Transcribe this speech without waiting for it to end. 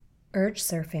Urge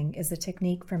surfing is a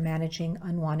technique for managing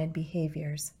unwanted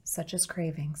behaviors, such as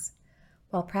cravings.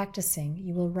 While practicing,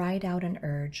 you will ride out an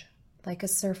urge, like a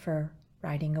surfer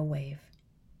riding a wave.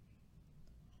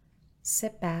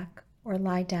 Sit back or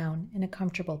lie down in a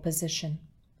comfortable position.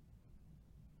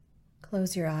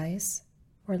 Close your eyes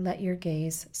or let your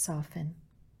gaze soften.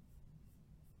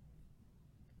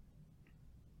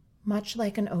 Much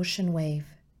like an ocean wave,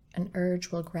 an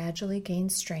urge will gradually gain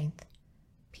strength,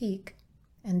 peak,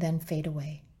 and then fade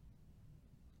away.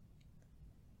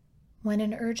 When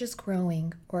an urge is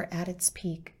growing or at its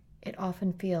peak, it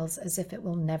often feels as if it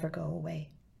will never go away.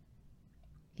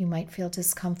 You might feel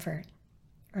discomfort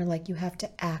or like you have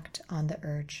to act on the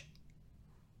urge.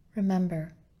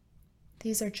 Remember,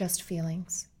 these are just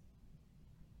feelings.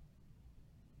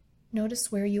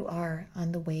 Notice where you are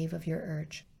on the wave of your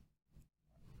urge.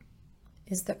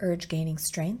 Is the urge gaining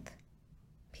strength,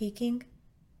 peaking,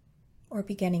 or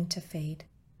beginning to fade?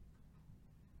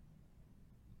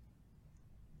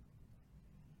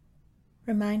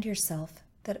 Remind yourself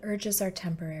that urges are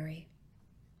temporary.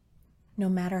 No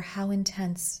matter how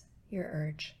intense your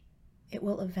urge, it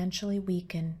will eventually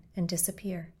weaken and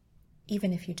disappear,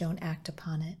 even if you don't act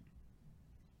upon it.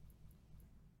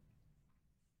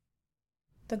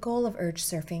 The goal of urge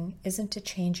surfing isn't to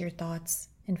change your thoughts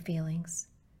and feelings.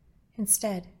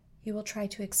 Instead, you will try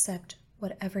to accept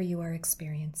whatever you are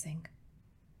experiencing.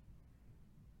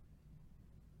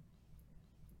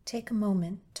 Take a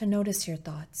moment to notice your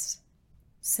thoughts.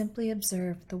 Simply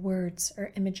observe the words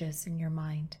or images in your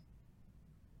mind.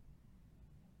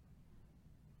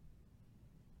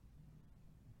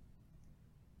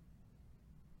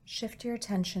 Shift your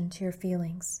attention to your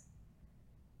feelings.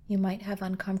 You might have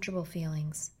uncomfortable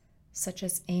feelings, such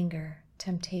as anger,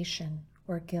 temptation,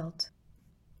 or guilt.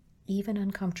 Even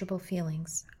uncomfortable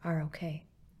feelings are okay.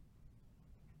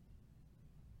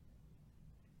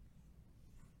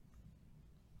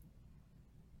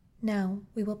 Now,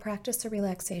 we will practice a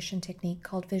relaxation technique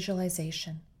called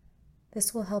visualization.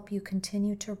 This will help you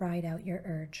continue to ride out your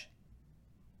urge.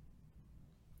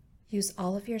 Use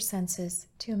all of your senses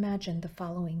to imagine the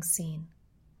following scene.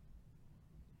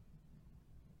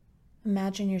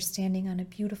 Imagine you're standing on a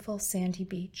beautiful sandy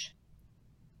beach.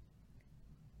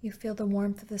 You feel the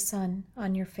warmth of the sun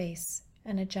on your face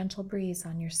and a gentle breeze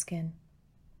on your skin.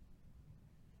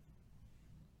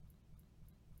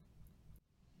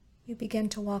 You begin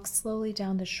to walk slowly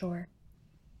down the shore.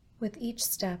 With each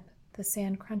step, the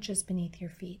sand crunches beneath your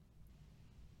feet.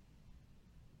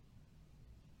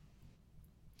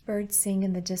 Birds sing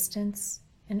in the distance,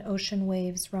 and ocean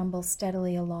waves rumble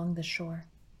steadily along the shore.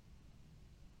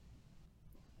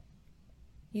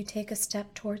 You take a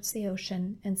step towards the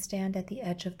ocean and stand at the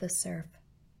edge of the surf.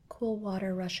 Cool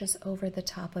water rushes over the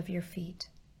top of your feet.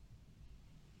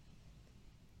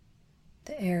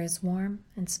 The air is warm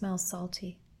and smells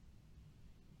salty.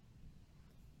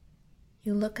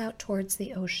 You look out towards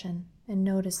the ocean and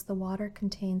notice the water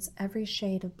contains every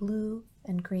shade of blue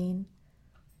and green.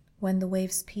 When the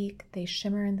waves peak, they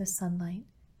shimmer in the sunlight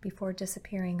before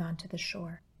disappearing onto the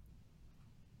shore.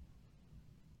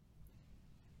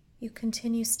 You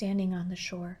continue standing on the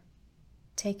shore,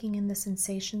 taking in the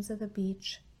sensations of the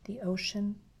beach, the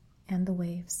ocean, and the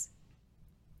waves.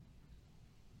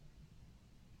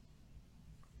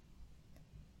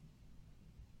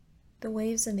 The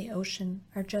waves in the ocean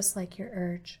are just like your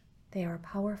urge. They are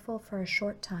powerful for a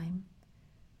short time,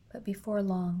 but before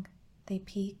long, they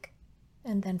peak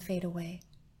and then fade away.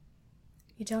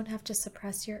 You don't have to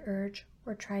suppress your urge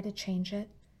or try to change it.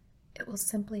 It will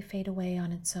simply fade away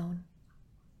on its own.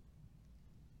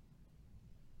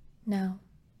 Now,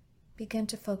 begin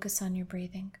to focus on your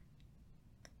breathing.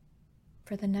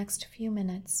 For the next few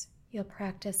minutes, you'll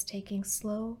practice taking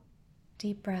slow,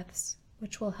 deep breaths,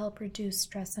 which will help reduce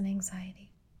stress and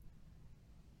anxiety.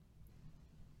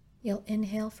 You'll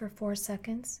inhale for 4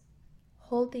 seconds,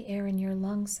 hold the air in your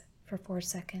lungs for 4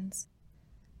 seconds,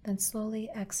 then slowly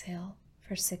exhale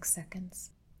for 6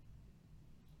 seconds.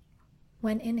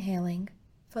 When inhaling,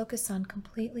 focus on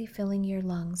completely filling your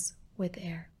lungs with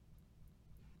air.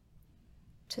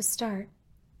 To start,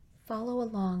 follow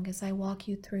along as I walk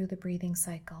you through the breathing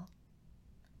cycle.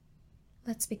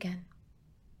 Let's begin.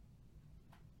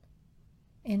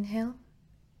 Inhale,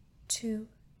 2,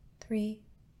 3,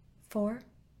 4.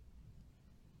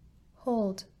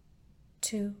 Hold,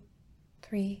 2,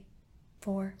 3,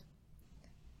 4.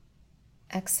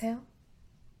 Exhale,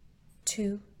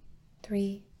 2,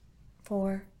 3,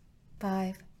 4,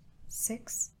 5,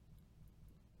 6.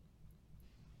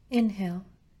 Inhale,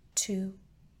 2,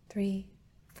 3,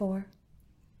 4.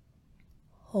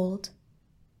 Hold,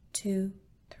 2,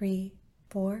 3,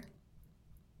 4.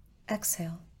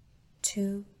 Exhale,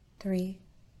 2, 3,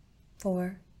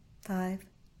 4, 5,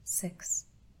 6.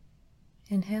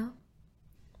 Inhale.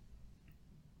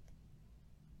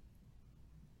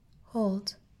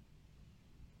 Hold.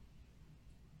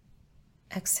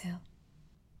 Exhale.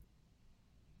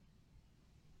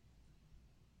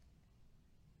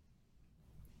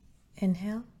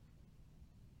 Inhale.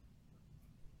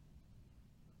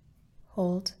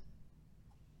 Hold.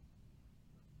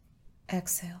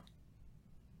 Exhale.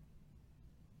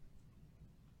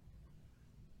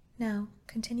 Now,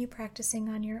 continue practicing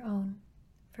on your own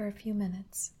for a few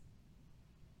minutes.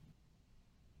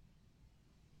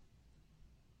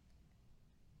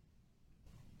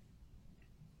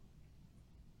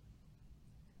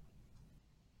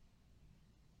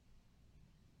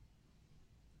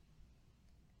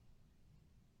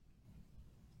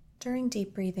 During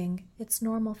deep breathing, it's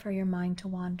normal for your mind to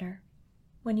wander.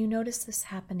 When you notice this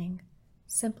happening,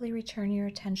 simply return your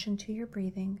attention to your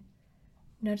breathing,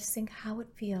 noticing how it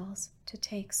feels to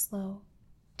take slow,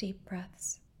 deep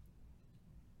breaths.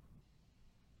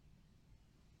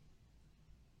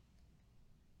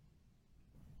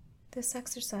 This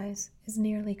exercise is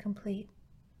nearly complete.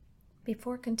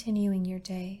 Before continuing your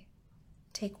day,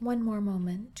 take one more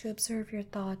moment to observe your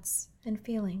thoughts and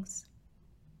feelings.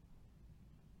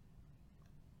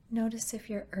 Notice if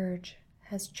your urge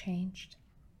has changed.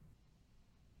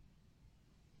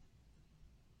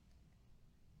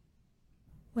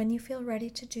 When you feel ready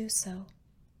to do so,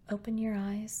 open your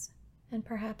eyes and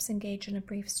perhaps engage in a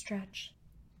brief stretch.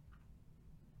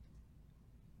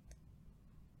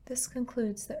 This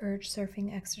concludes the urge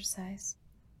surfing exercise.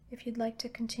 If you'd like to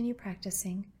continue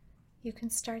practicing, you can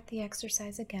start the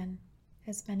exercise again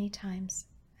as many times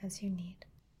as you need.